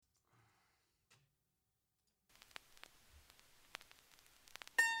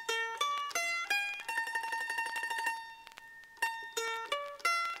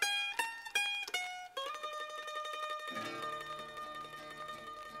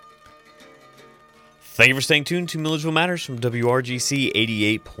Thank you for staying tuned to Milledgeville Matters from WRGC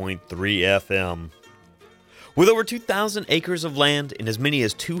 88.3 FM. With over 2,000 acres of land and as many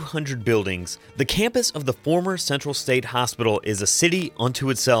as 200 buildings, the campus of the former Central State Hospital is a city unto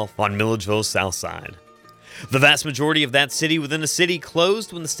itself on Milledgeville's south side. The vast majority of that city within a city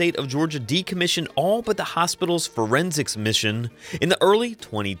closed when the state of Georgia decommissioned all but the hospital's forensics mission in the early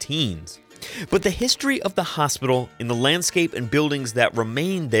 2010s. But the history of the hospital and the landscape and buildings that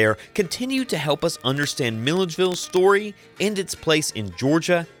remain there continue to help us understand Milledgeville's story and its place in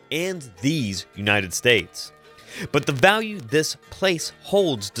Georgia and these United States. But the value this place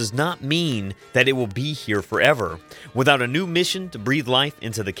holds does not mean that it will be here forever. Without a new mission to breathe life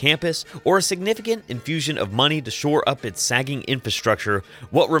into the campus or a significant infusion of money to shore up its sagging infrastructure,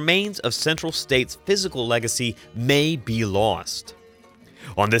 what remains of Central State's physical legacy may be lost.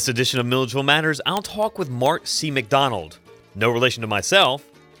 On this edition of Milledgeville Matters, I'll talk with Mark C. McDonald. No relation to myself.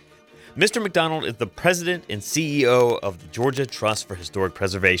 Mr. McDonald is the president and CEO of the Georgia Trust for Historic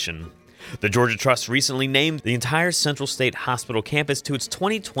Preservation. The Georgia Trust recently named the entire Central State Hospital campus to its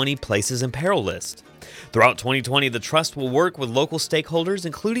 2020 Places in Peril list. Throughout 2020, the Trust will work with local stakeholders,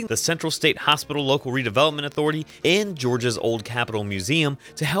 including the Central State Hospital Local Redevelopment Authority and Georgia's Old Capitol Museum,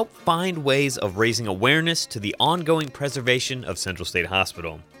 to help find ways of raising awareness to the ongoing preservation of Central State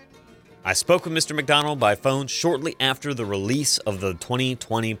Hospital. I spoke with Mr. McDonald by phone shortly after the release of the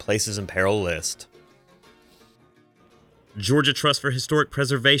 2020 Places in Peril list. Georgia Trust for Historic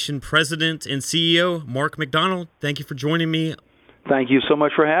Preservation President and CEO Mark McDonald, thank you for joining me. Thank you so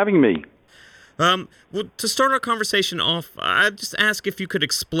much for having me. Well, to start our conversation off, I'd just ask if you could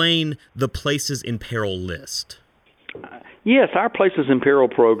explain the Places in Peril list. Yes, our Places in Peril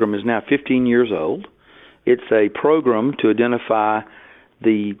program is now 15 years old. It's a program to identify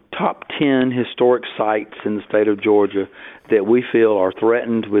the top 10 historic sites in the state of Georgia that we feel are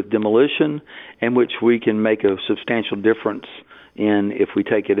threatened with demolition and which we can make a substantial difference in if we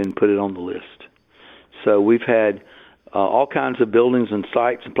take it and put it on the list. So we've had all kinds of buildings and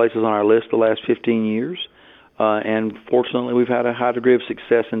sites and places on our list the last 15 years, and fortunately we've had a high degree of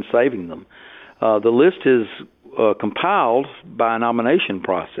success in saving them. The list is compiled by a nomination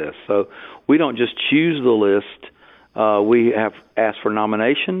process, so we don't just choose the list. We have asked for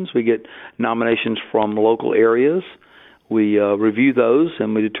nominations. We get nominations from local areas. We review those,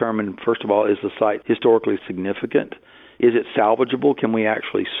 and we determine, first of all, is the site historically significant? Is it salvageable? Can we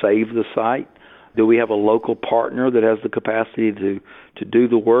actually save the site? Do we have a local partner that has the capacity to do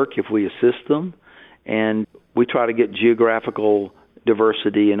the work if we assist them? And we try to get geographical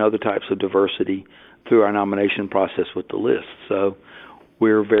diversity and other types of diversity through our nomination process with the list. So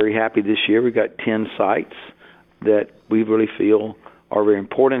we're very happy this year. We've got 10 sites that we really feel are very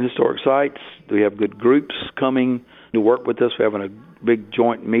important historic sites. We have good groups coming to work with us. We're having a big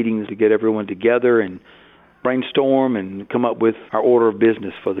joint meetings to get everyone together and brainstorm and come up with our order of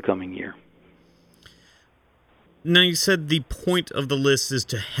business for the coming year. Now, you said the point of the list is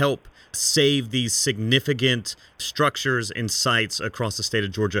to help save these significant structures and sites across the state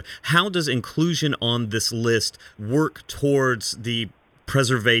of Georgia. How does inclusion on this list work towards the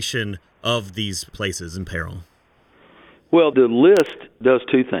preservation of these places in peril? Well, the list does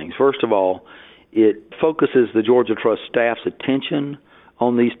two things. First of all, it focuses the Georgia Trust staff's attention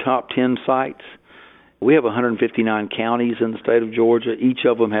on these top 10 sites. We have 159 counties in the state of Georgia. Each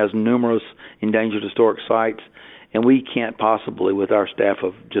of them has numerous endangered historic sites, and we can't possibly, with our staff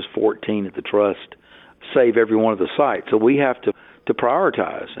of just 14 at the Trust, save every one of the sites. So we have to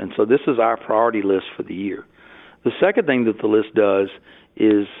prioritize, and so this is our priority list for the year. The second thing that the list does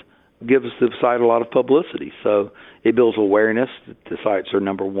is gives the site a lot of publicity. So it builds awareness that the sites are,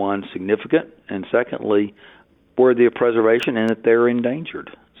 number one, significant, and secondly, worthy of preservation and that they're endangered.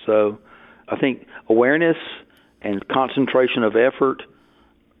 So I think awareness and concentration of effort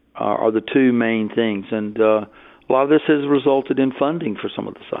are the two main things. And a lot of this has resulted in funding for some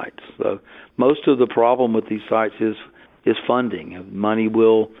of the sites. So most of the problem with these sites is funding. Money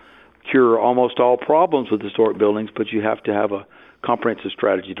will cure almost all problems with historic buildings, but you have to have a comprehensive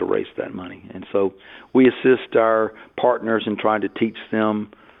strategy to raise that money. And so we assist our partners in trying to teach them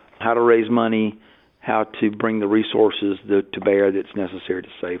how to raise money, how to bring the resources to bear that's necessary to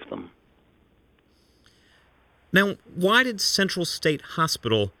save them. Now, why did Central State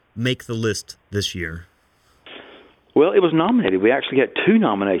Hospital make the list this year? Well, it was nominated. We actually had 2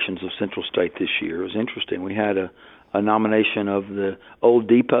 nominations of Central State this year. It was interesting. We had a nomination of the old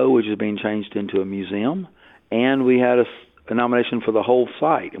depot, which is being changed into a museum, and we had a nomination for the whole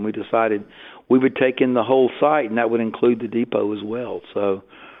site, and we decided we would take in the whole site, and that would include the depot as well. So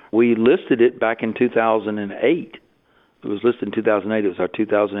we listed it back in 2008. It was listed in 2008. It was our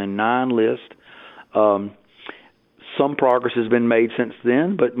 2009 list. Some progress has been made since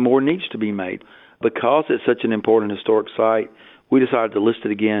then, but more needs to be made. Because it's such an important historic site, we decided to list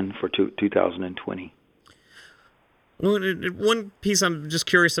it again for 2020. Well, one piece I'm just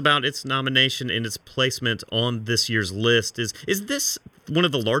curious about its nomination and its placement on this year's list is this one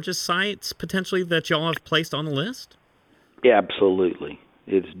of the largest sites potentially that y'all have placed on the list? Yeah, absolutely.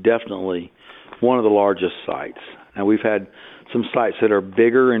 It's definitely one of the largest sites. Now, we've had some sites that are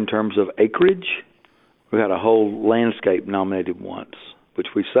bigger in terms of acreage. We've had a whole landscape nominated once, which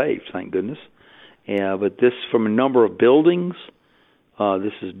we saved, thank goodness. But this, from a number of buildings,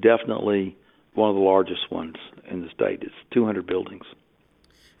 this is definitely one of the largest ones in the state. It's 200 buildings.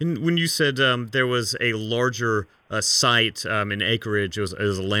 And when you said there was a larger site in acreage, it was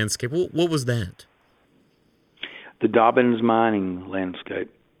a landscape, what was that? The Dobbins mining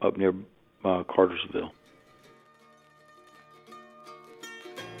landscape up near Cartersville.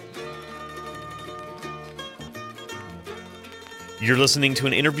 You're listening to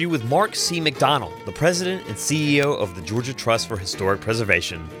an interview with Mark C. McDonald, the president and CEO of the Georgia Trust for Historic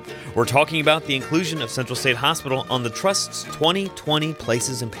Preservation. We're talking about the inclusion of Central State Hospital on the Trust's 2020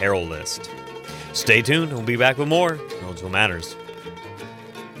 Places in Peril list. Stay tuned, we'll be back with more MIlledgeville Matters.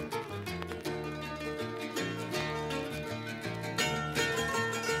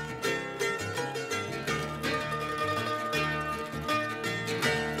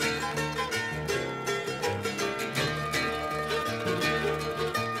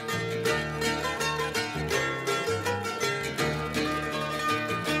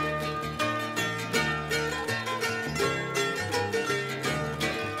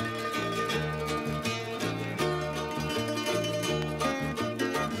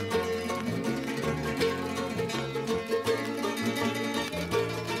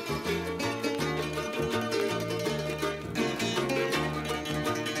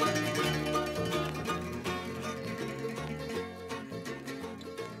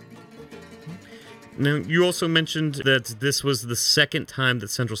 Now, you also mentioned that this was the second time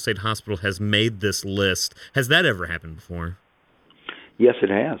that Central State Hospital has made this list. Has that ever happened before? Yes, it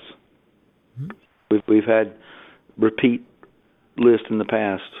has. Mm-hmm. We've had repeat lists in the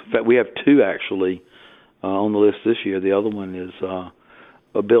past. In fact, we have two actually on the list this year. The other one is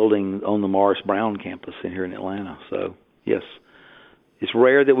a building on the Morris Brown campus in here in Atlanta. So, yes, it's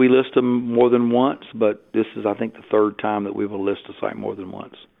rare that we list them more than once, but this is, I think, the third time that we will list a site more than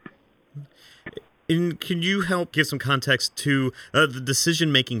once. And can you help give some context to the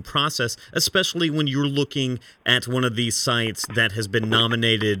decision-making process, especially when you're looking at one of these sites that has been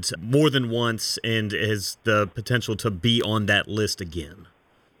nominated more than once and has the potential to be on that list again?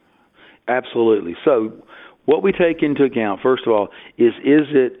 Absolutely. So what we take into account, first of all, is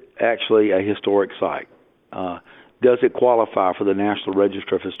it actually a historic site? Does it qualify for the National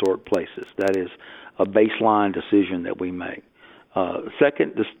Register of Historic Places? That is a baseline decision that we make.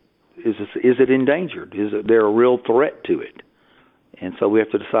 Second, is it endangered? Is there a real threat to it? And so we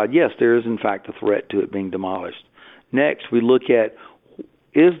have to decide, yes, there is in fact a threat to it being demolished. Next, we look at,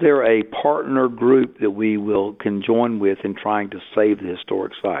 is there a partner group that we can join with in trying to save the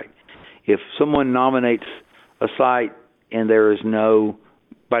historic site? If someone nominates a site and there is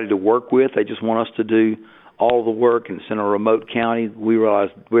nobody to work with, they just want us to do all the work and it's in a remote county, we realize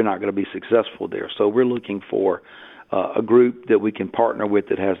we're not going to be successful there. So we're looking for a group that we can partner with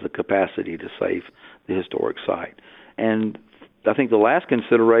that has the capacity to save the historic site. And I think the last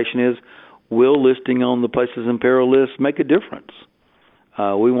consideration is, will listing on the Places in Peril list make a difference?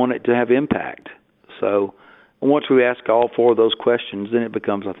 We want it to have impact. So once we ask all four of those questions, then it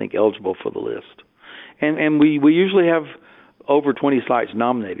becomes, I think, eligible for the list. And we usually have over 20 sites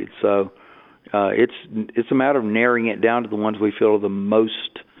nominated, so it's a matter of narrowing it down to the ones we feel are the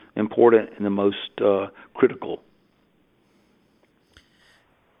most important and the most critical.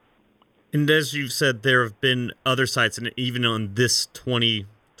 And as you've said, there have been other sites, and even on this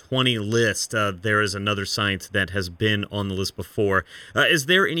 2020 list, there is another site that has been on the list before. Is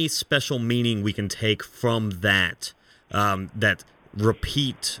there any special meaning we can take from that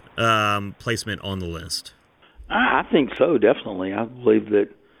repeat placement on the list? I think so, definitely. I believe that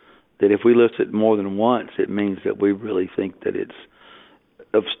if we list it more than once, it means that we really think that it's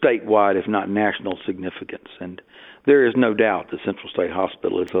of statewide, if not national, significance. And there is no doubt that Central State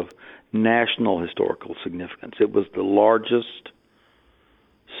Hospital is of national historical significance. It was the largest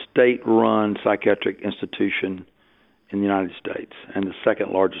state-run psychiatric institution in the United States and the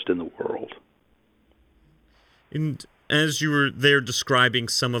second largest in the world. And as you were there describing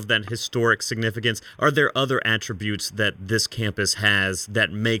some of that historic significance, are there other attributes that this campus has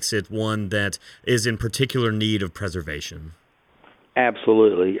that makes it one that is in particular need of preservation?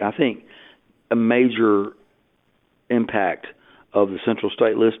 Absolutely. I think a major impact of the Central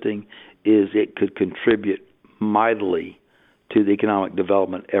State listing is it could contribute mightily to the economic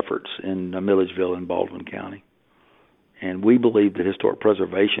development efforts in Milledgeville and Baldwin County. And we believe that historic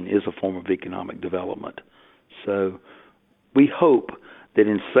preservation is a form of economic development. So we hope that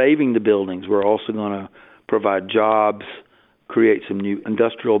in saving the buildings, we're also going to provide jobs, create some new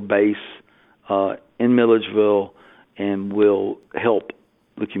industrial base in Milledgeville, and will help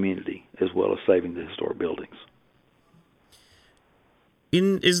the community as well as saving the historic buildings.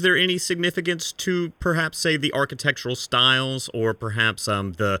 Is there any significance to perhaps, say, the architectural styles or perhaps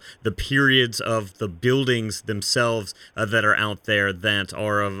the periods of the buildings themselves that are out there that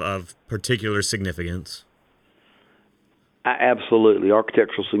are of particular significance? Absolutely.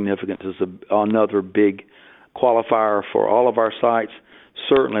 Architectural significance is another big qualifier for all of our sites.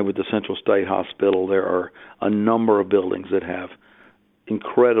 Certainly with the Central State Hospital, there are a number of buildings that have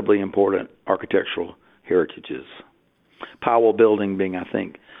incredibly important architectural heritages. Powell Building being, I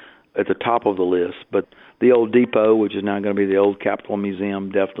think, at the top of the list, but the old depot, which is now going to be the old Capitol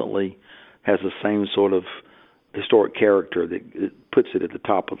Museum, definitely has the same sort of historic character that puts it at the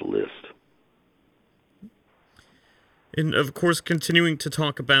top of the list. And, of course, continuing to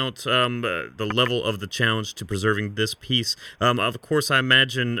talk about the level of the challenge to preserving this piece, of course, I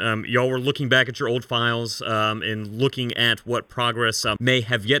imagine y'all were looking back at your old files and looking at what progress may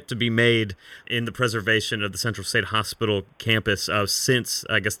have yet to be made in the preservation of the Central State Hospital campus since,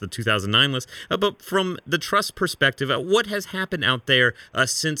 I guess, the 2009 list. But from the Trust perspective, what has happened out there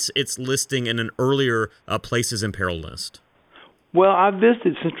since its listing in an earlier Places in Peril list? Well, I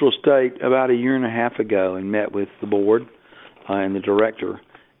visited Central State about a year and a half ago and met with the board and the director,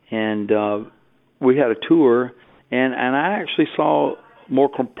 and we had a tour, and I actually saw more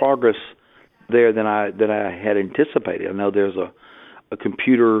progress there than I had anticipated. I know there's a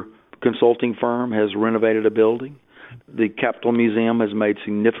computer consulting firm has renovated a building. The Capitol Museum has made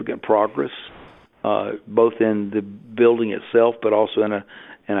significant progress, both in the building itself, but also in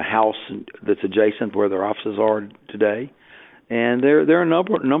a house that's adjacent where their offices are today. And there are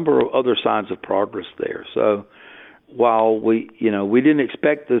a number of other signs of progress there. So while we didn't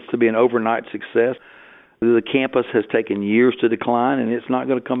expect this to be an overnight success, the campus has taken years to decline, and it's not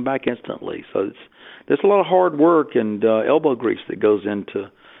going to come back instantly. So there's a lot of hard work and elbow grease that goes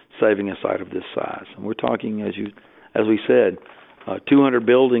into saving a site of this size. And we're talking, as we said, 200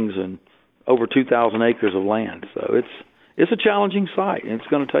 buildings and over 2,000 acres of land. So it's a challenging site, and it's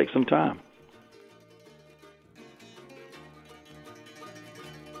going to take some time.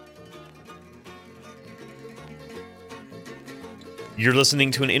 You're listening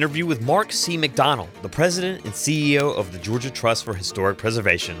to an interview with Mark C. McDonald, the president and CEO of the Georgia Trust for Historic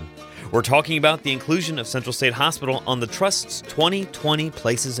Preservation. We're talking about the inclusion of Central State Hospital on the Trust's 2020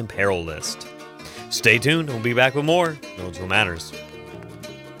 Places in Peril list. Stay tuned, we'll be back with more Milledgeville Matters.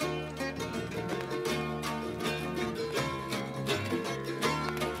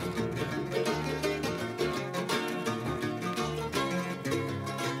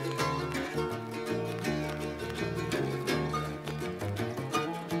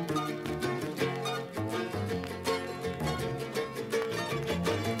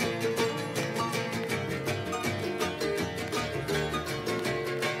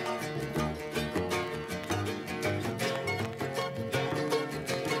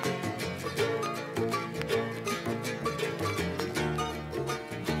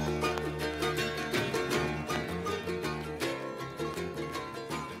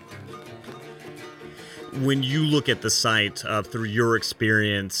 When you look at the site through your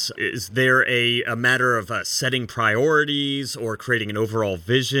experience, is there a matter of setting priorities or creating an overall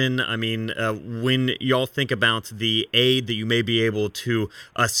vision? I mean, when y'all think about the aid that you may be able to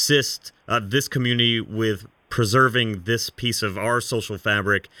assist this community with preserving this piece of our social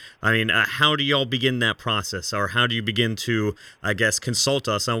fabric, I mean, how do y'all begin that process, or how do you begin to, I guess, consult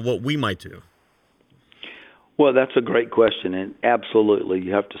us on what we might do? Well, that's a great question, and absolutely,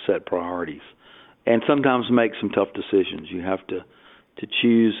 you have to set priorities. And sometimes make some tough decisions. You have to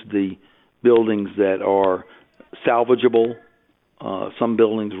choose the buildings that are salvageable. Some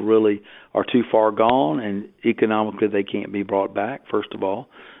buildings really are too far gone, and economically they can't be brought back, first of all.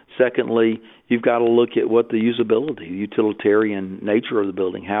 Secondly, you've got to look at what the usability, the utilitarian nature of the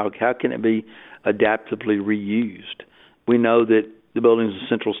building. How can it be adaptively reused? We know that the buildings in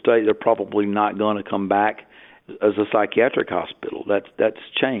Central State, they're probably not going to come back as a psychiatric hospital. That's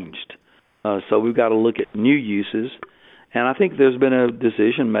changed. So we've got to look at new uses, and I think there's been a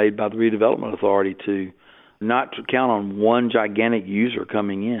decision made by the Redevelopment Authority to not to count on one gigantic user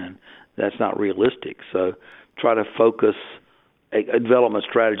coming in. That's not realistic. So try to focus a development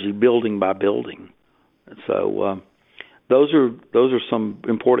strategy, building by building. So those are some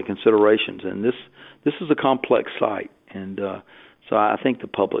important considerations, and this is a complex site, and so I think the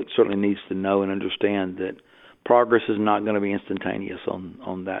public certainly needs to know and understand that progress is not going to be instantaneous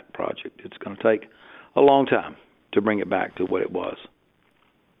on that project. It's going to take a long time to bring it back to what it was.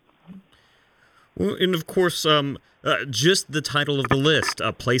 Well, and of course, just the title of the list,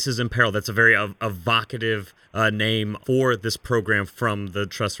 Places in Peril, that's a very evocative name for this program from the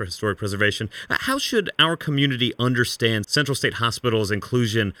Trust for Historic Preservation. How should our community understand Central State Hospital's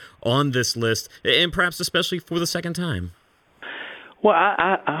inclusion on this list, and perhaps especially for the second time? Well,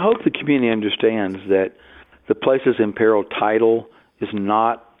 I hope the community understands that the Places in Peril title is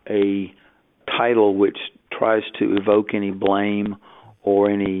not a title which tries to evoke any blame or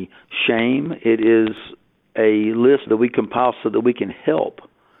any shame. It is a list that we compile so that we can help.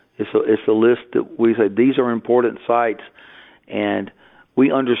 It's a list that we say these are important sites, and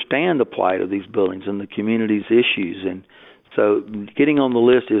we understand the plight of these buildings and the community's issues. And so getting on the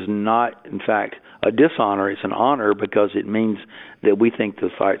list is not, in fact, a dishonor. It's an honor because it means that we think the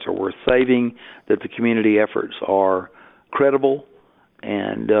sites are worth saving, that the community efforts are credible,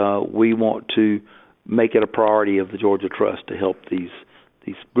 and we want to make it a priority of the Georgia Trust to help these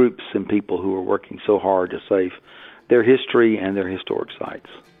groups and people who are working so hard to save their history and their historic sites.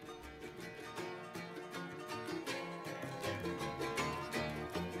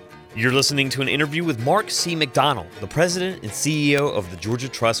 You're listening to an interview with Mark C. McDonald, the president and CEO of the Georgia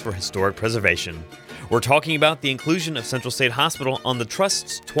Trust for Historic Preservation. We're talking about the inclusion of Central State Hospital on the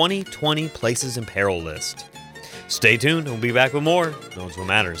Trust's 2020 Places in Peril list. Stay tuned, and we'll be back with more Knowledge What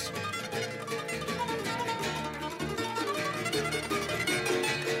Matters.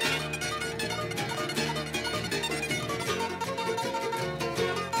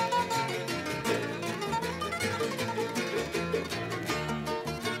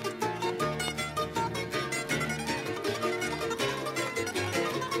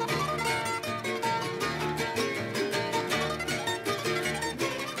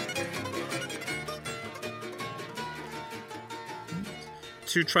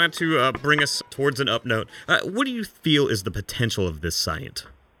 To try to bring us towards an up note, what do you feel is the potential of this site?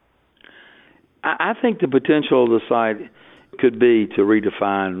 I think the potential of the site could be to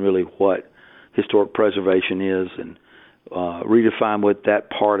redefine really what historic preservation is and redefine what that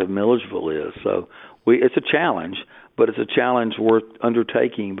part of Milledgeville is. So it's a challenge, but it's a challenge worth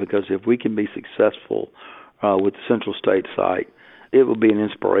undertaking because if we can be successful with the Central State site, it will be an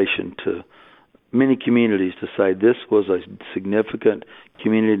inspiration to many communities to say this was a significant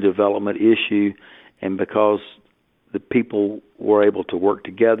community development issue, and because the people were able to work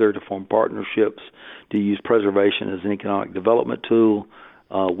together to form partnerships, to use preservation as an economic development tool,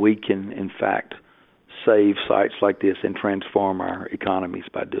 we can, in fact, save sites like this and transform our economies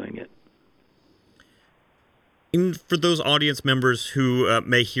by doing it. And for those audience members who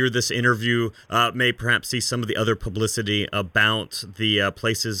may hear this interview, may perhaps see some of the other publicity about the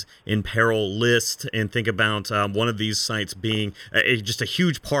Places in Peril list and think about one of these sites being just a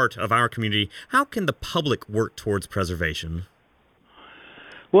huge part of our community, how can the public work towards preservation?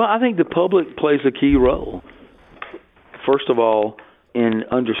 Well, I think the public plays a key role. First of all, in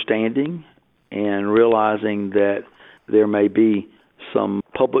understanding and realizing that there may be some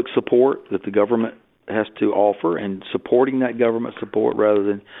public support that the government has to offer, and supporting that government support rather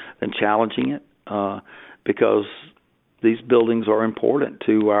than challenging it, because these buildings are important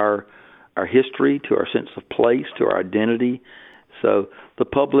to our history, to our sense of place, to our identity. So the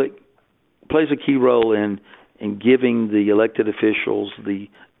public plays a key role in giving the elected officials the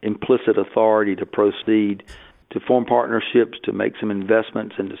implicit authority to proceed, to form partnerships, to make some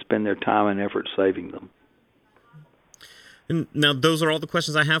investments, and to spend their time and effort saving them. And now, those are all the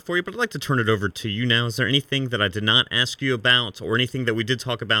questions I have for you, but I'd like to turn it over to you now. Is there anything that I did not ask you about or anything that we did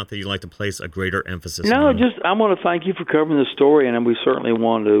talk about that you'd like to place a greater emphasis on? No, I want to thank you for covering the story, and we certainly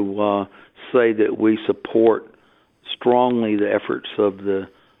want to say that we support strongly the efforts of the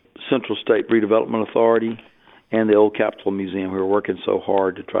Central State Redevelopment Authority and the Old Capitol Museum, who are working so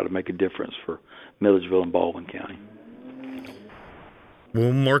hard to try to make a difference for Milledgeville and Baldwin County.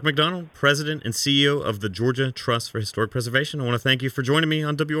 Well, Mark McDonald, President and CEO of the Georgia Trust for Historic Preservation, I want to thank you for joining me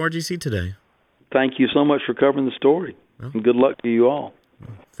on WRGC today. Thank you so much for covering the story, and good luck to you all.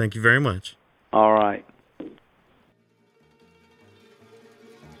 Thank you very much. All right.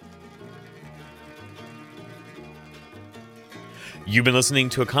 You've been listening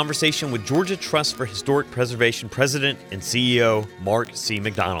to a conversation with Georgia Trust for Historic Preservation President and CEO Mark C.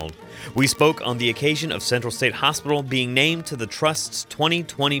 McDonald. We spoke on the occasion of Central State Hospital being named to the Trust's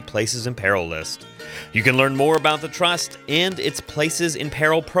 2020 Places in Peril list. You can learn more about the Trust and its Places in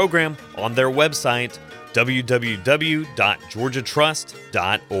Peril program on their website,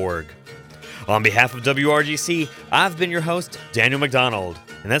 www.georgiatrust.org. On behalf of WRGC, I've been your host, Daniel McDonald,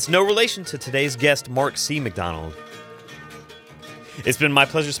 and that's no relation to today's guest, Mark C. McDonald. It's been my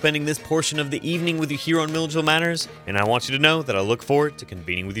pleasure spending this portion of the evening with you here on Milledgeville Matters, and I want you to know that I look forward to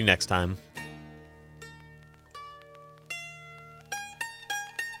convening with you next time.